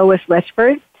talking with Lois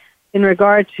Letchford in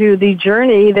regard to the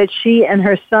journey that she and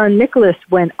her son Nicholas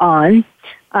went on.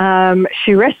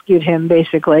 She rescued him,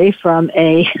 basically, from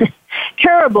a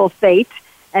terrible fate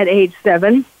at age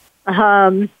 7,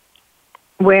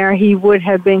 where he would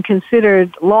have been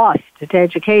considered lost to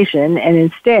education, and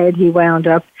instead he wound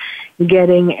up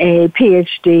getting a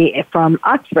PhD from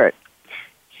Oxford.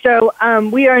 So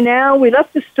we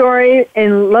left the story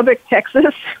in Lubbock,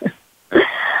 Texas.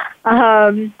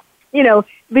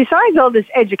 Besides all this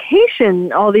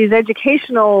education, all these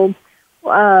educational,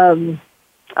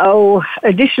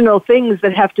 additional things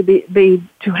that have to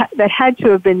that had to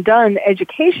have been done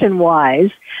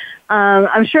education-wise,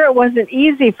 I'm sure it wasn't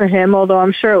easy for him, although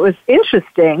I'm sure it was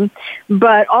interesting,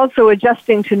 but also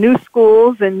adjusting to new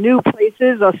schools and new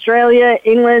places, Australia,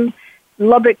 England,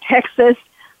 Lubbock, Texas.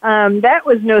 That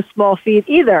was no small feat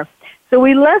either. So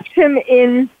we left him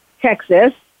in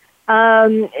Texas,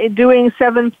 doing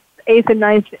 7th, 8th, and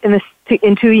 9th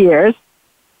in 2 years.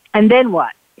 And then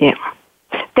what? Yeah.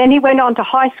 Then he went on to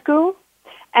high school,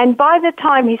 and by the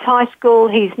time he's high school,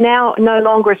 he's now no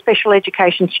longer a special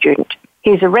education student.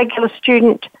 He's a regular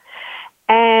student,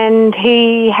 and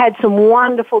he had some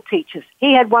wonderful teachers.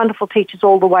 He had wonderful teachers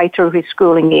all the way through his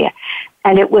schooling year.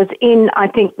 And it was in, I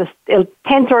think, the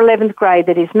 10th or 11th grade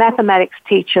that his mathematics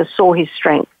teacher saw his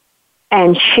strength,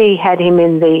 and she had him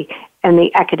in the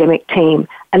academic team,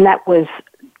 and that was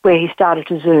where he started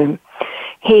to zoom.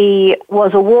 He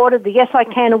was awarded the Yes I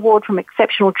Can Award from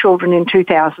Exceptional Children in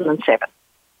 2007.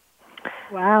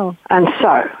 Wow. And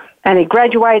he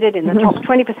graduated in the top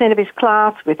 20% of his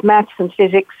class with maths and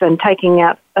physics and taking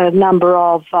out a number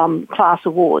of class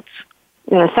awards.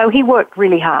 So he worked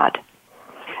really hard.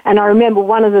 And I remember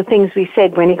one of the things we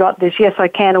said when he got this Yes I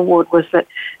Can Award was that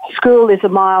school is a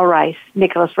mile race,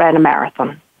 Nicholas ran a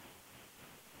marathon.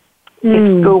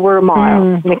 If school were a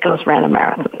mile, Nicholas ran a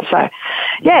marathon. So,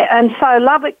 and so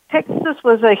Lubbock, Texas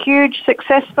was a huge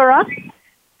success for us.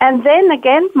 And then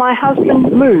again, my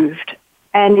husband moved.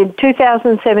 And in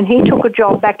 2007, he took a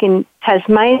job back in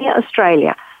Tasmania,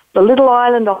 Australia, the little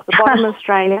island off the bottom of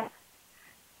Australia.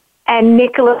 And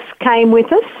Nicholas came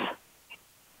with us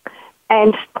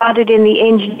and started in the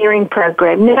engineering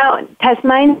program. Now,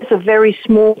 Tasmania is a very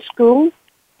small school,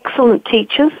 excellent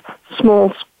teachers,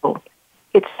 small school.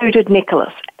 It suited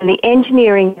Nicholas, and the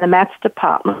engineering and the maths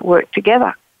department worked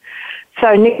together.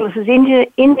 So Nicholas is in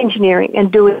engineering and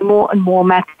doing more and more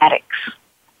mathematics.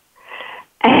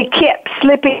 And he kept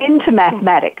slipping into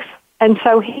mathematics. And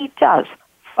so he does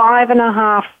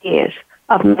 5.5 years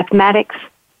of mathematics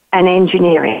and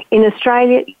engineering. In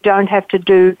Australia, you don't have to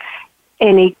do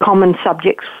any common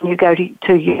subjects when you go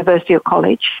to university or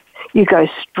college. You go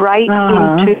straight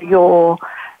into your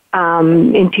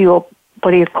what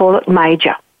do you call it,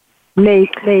 major.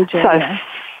 Major. So,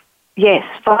 yes,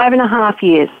 5.5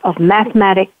 years of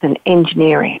mathematics and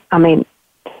engineering. And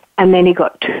then he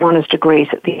got 2 honours degrees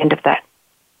at the end of that.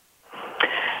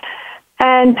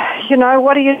 And,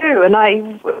 what do you do? And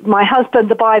my husband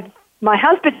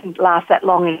didn't last that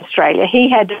long in Australia. He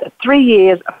had a 3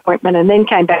 years appointment and then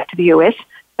came back to the US.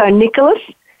 So Nicholas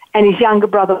and his younger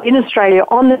brother in Australia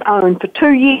on their own for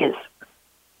 2 years.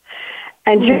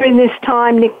 And during this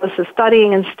time, Nicholas is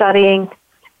studying,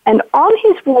 and on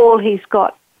his wall he's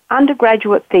got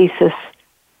undergraduate thesis,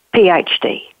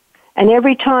 PhD. And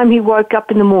every time he woke up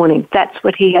in the morning, that's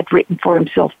what he had written for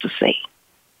himself to see.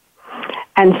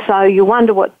 And so you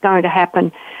wonder what's going to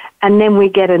happen. And then we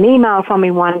get an email from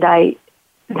him one day.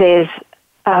 There's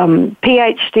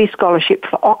PhD scholarship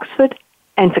for Oxford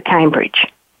and for Cambridge.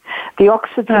 The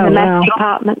Oxford's in the maths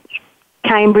department.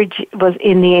 Cambridge was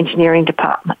in the engineering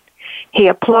department. He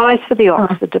applies for the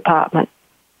Oxford department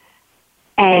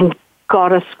and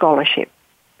got a scholarship.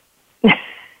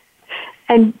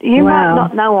 And you might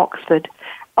not know Oxford.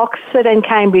 Oxford and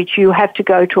Cambridge, you have to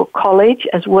go to a college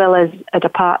as well as a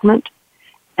department,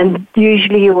 and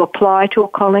usually you apply to a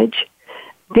college.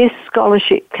 This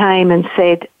scholarship came and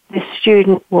said this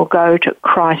student will go to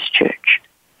Christchurch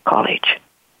College.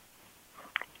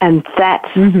 And that's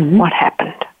what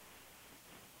happened.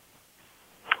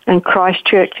 And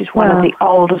Christchurch is one of the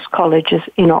oldest colleges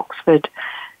in Oxford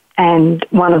and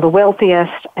one of the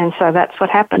wealthiest, and so that's what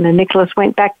happened. And Nicholas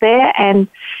went back there, and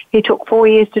he took 4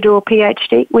 years to do a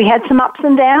PhD. We had some ups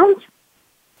and downs,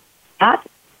 but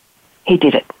he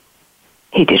did it.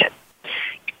 He did it.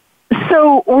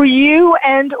 So were you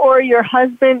and or your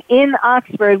husband in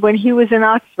Oxford when he was in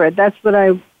Oxford? That's what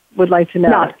I would like to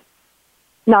know.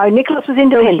 No, Nicholas was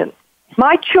independent.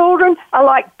 My children are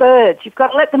like birds. You've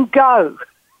got to let them go.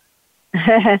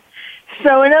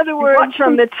 So in other words,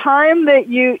 from the time that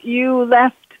you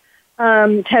left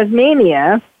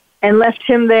Tasmania and left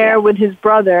him there with his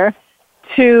brother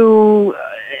to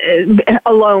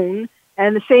alone,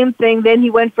 and the same thing, then he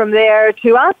went from there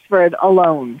to Oxford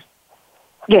alone.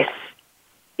 Yes.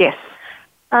 Yes.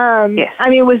 I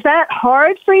mean, was that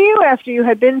hard for you after you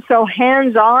had been so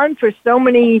hands-on for so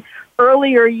many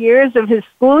earlier years of his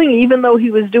schooling? Even though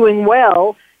he was doing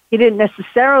well, he didn't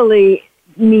necessarily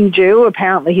need you.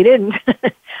 Apparently he didn't.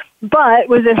 But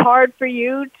was it hard for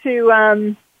you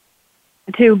to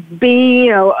be,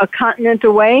 a continent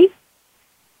away?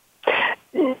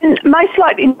 Most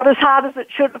likely not as hard as it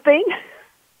should have been.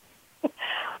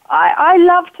 I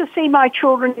love to see my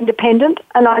children independent,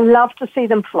 and I love to see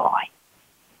them fly.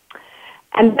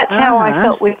 And that's how I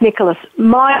felt with Nicholas.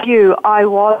 Mind you, I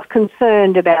was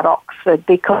concerned about Oxford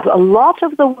because a lot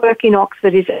of the work in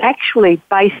Oxford is actually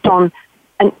based on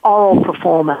an oral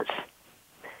performance.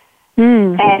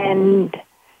 And,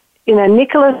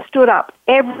 Nicholas stood up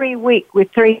every week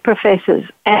with 3 professors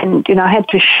and, had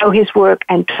to show his work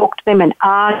and talk to them and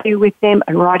argue with them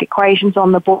and write equations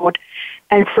on the board.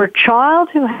 And for a child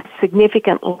who has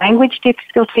significant language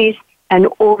difficulties and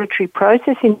auditory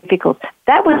processing difficulties,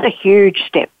 that was a huge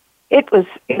step. It was,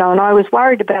 and I was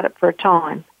worried about it for a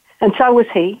time. And so was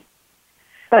he.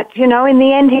 But, in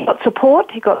the end, he got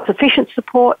support. He got sufficient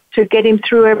support to get him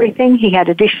through everything. He had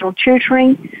additional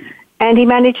tutoring, and he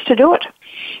managed to do it.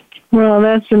 Well,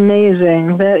 that's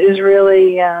amazing. That is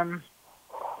really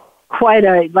quite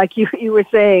like you were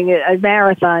saying, a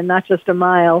marathon, not just a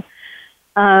mile.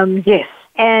 Yes.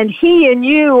 And he and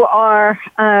you are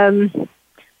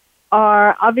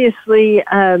obviously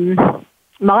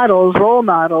role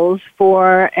models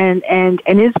for and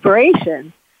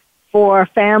inspiration for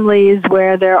families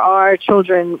where there are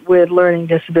children with learning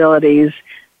disabilities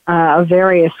of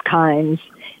various kinds.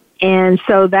 And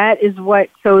so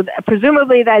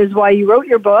presumably that is why you wrote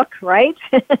your book, right?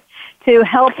 To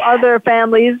help other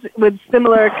families with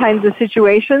similar kinds of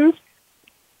situations?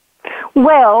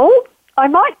 Well, I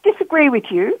might disagree with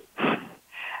you.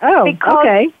 Oh,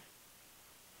 okay.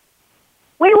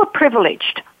 We were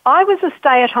privileged. I was a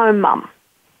stay-at-home mum.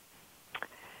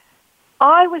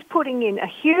 I was putting in a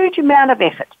huge amount of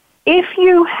effort. If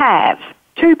you have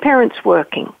 2 parents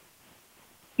working,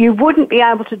 you wouldn't be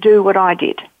able to do what I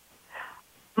did.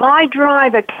 My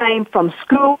driver came from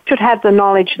school should have the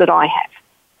knowledge that I have.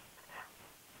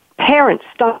 Parents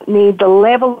don't need the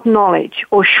level of knowledge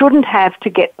or shouldn't have to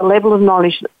get the level of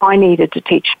knowledge that I needed to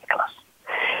teach Nicholas.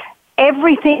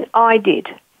 Everything I did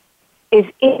is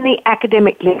in the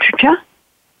academic literature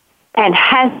and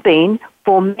has been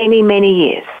for many, many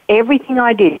years. Everything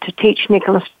I did to teach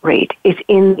Nicholas to read is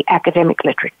in the academic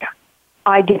literature.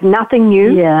 I did nothing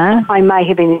new. Yeah. I may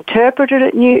have interpreted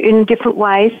it new in different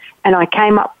ways, and I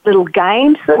came up with little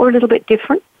games that were a little bit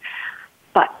different.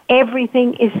 But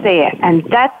everything is there, and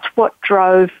that's what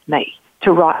drove me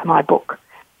to write my book.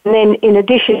 And then, in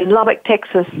addition, in Lubbock,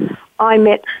 Texas, I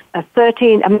met a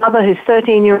mother whose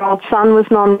 13-year-old son was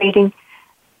non-reading,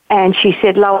 and she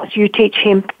said, "Lois, you teach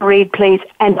him to read, please,"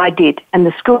 and I did. And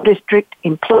the school district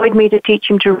employed me to teach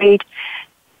him to read.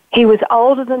 He was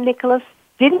older than Nicholas,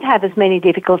 didn't have as many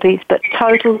difficulties, but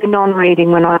totally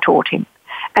non-reading when I taught him.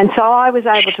 And so I was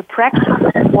able to practice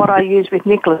what I use with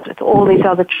Nicholas with all these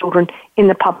other children in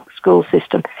the public school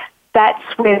system. That's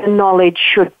where the knowledge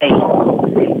should be.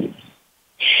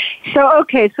 So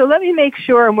let me make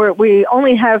sure, and we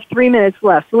only have 3 minutes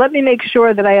left, so let me make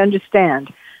sure that I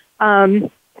understand.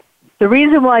 the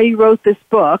reason why you wrote this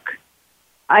book,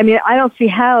 I mean, I don't see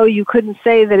how you couldn't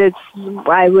say that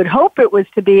I would hope it was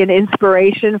to be an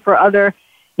inspiration for other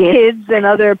kids and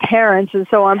other parents and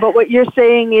so on. But what you're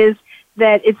saying is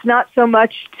that it's not so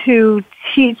much to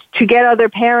get other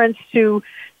parents to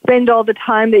spend all the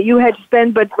time that you had to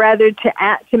spend, but rather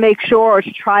to make sure or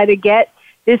to try to get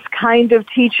this kind of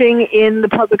teaching in the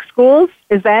public schools.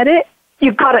 Is that it?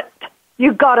 You got it.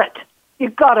 You got it. You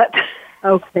got it.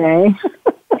 Okay.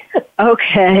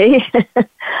 Okay.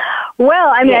 Well,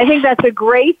 I mean, I think that's a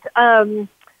great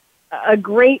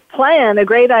plan, a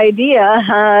great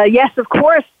idea. Yes, of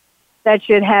course, that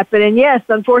should happen. And yes,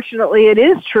 unfortunately, it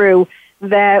is true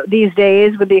that these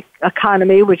days with the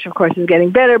economy, which of course is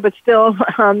getting better, but still,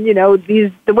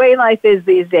 the way life is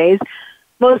these days,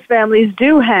 most families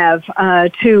do have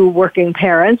two working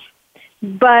parents.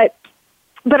 But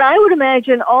I would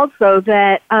imagine also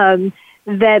that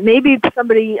that maybe a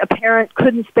parent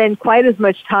couldn't spend quite as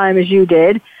much time as you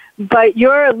did, but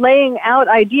you're laying out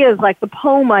ideas like the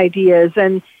poem ideas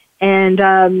and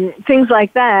things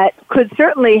like that could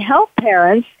certainly help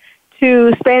parents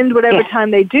to spend whatever time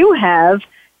they do have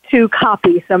to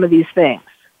copy some of these things.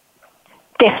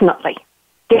 Definitely.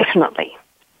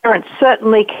 Parents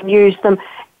certainly can use them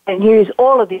and use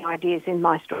all of the ideas in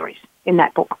my stories in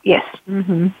that book. Yes.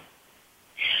 Mm-hmm.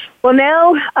 Well,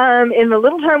 now, in the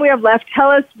little time we have left, tell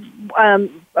us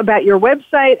about your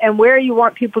website and where you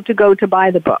want people to go to buy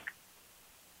the book.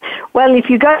 Well, if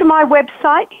you go to my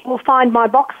website, you'll find my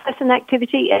box lesson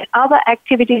activity and other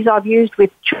activities I've used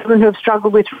with children who have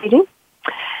struggled with reading.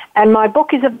 And my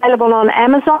book is available on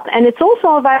Amazon, and it's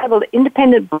also available at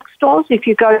independent bookstores. If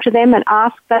you go to them and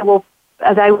ask, they will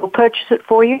purchase it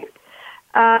for you.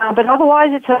 But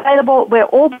otherwise, it's available where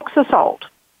all books are sold.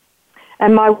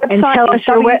 And my website is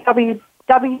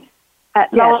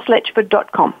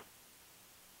www.loisletchford.com.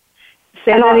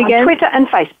 Say that again. On Twitter and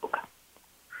Facebook.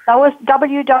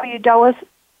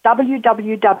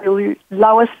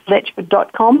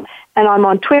 www.loisletchford.com, and I'm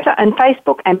on Twitter and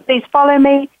Facebook, and please follow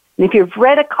me. And if you've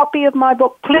read a copy of my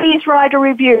book, please write a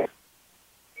review.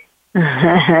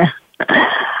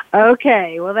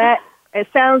 Okay, well, it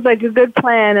sounds like a good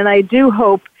plan, and I do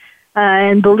hope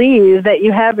and believe that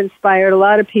you have inspired a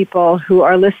lot of people who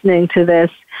are listening to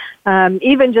this.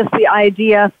 Even just the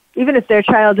idea, even if their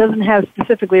child doesn't have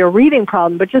specifically a reading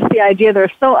problem, but just the idea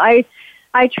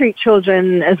I treat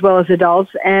children as well as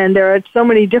adults, and there are so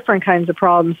many different kinds of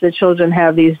problems that children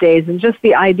have these days, and just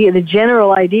the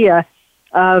general idea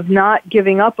of not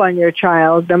giving up on your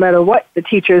child, no matter what the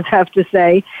teachers have to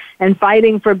say, and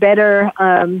fighting for better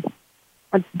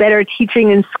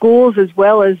teaching in schools as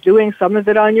well as doing some of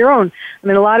it on your own. I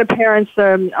mean, a lot of parents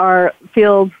some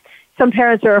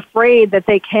parents are afraid that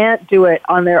they can't do it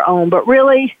on their own, but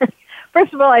really,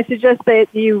 first of all, I suggest that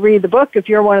you read the book if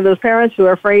you're one of those parents who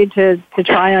are afraid to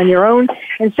try on your own.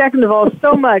 And second of all,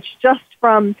 so much just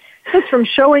from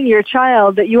showing your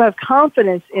child that you have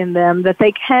confidence in them, that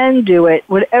they can do it,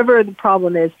 whatever the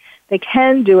problem is, they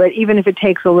can do it, even if it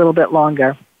takes a little bit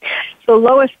longer. So,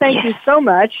 Lois, thank you so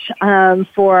much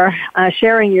for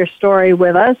sharing your story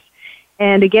with us.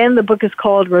 And again, the book is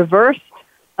called Reversed,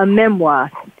 a Memoir.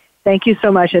 Thank you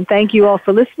so much, and thank you all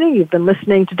for listening. You've been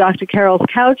listening to Dr. Carol's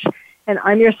Couch, and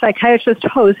I'm your psychiatrist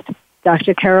host,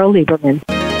 Dr. Carol Lieberman.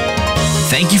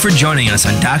 Thank you for joining us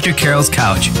on Dr. Carol's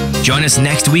Couch. Join us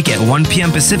next week at 1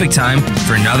 p.m. Pacific Time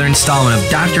for another installment of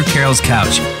Dr. Carol's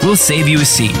Couch. We'll save you a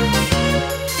seat.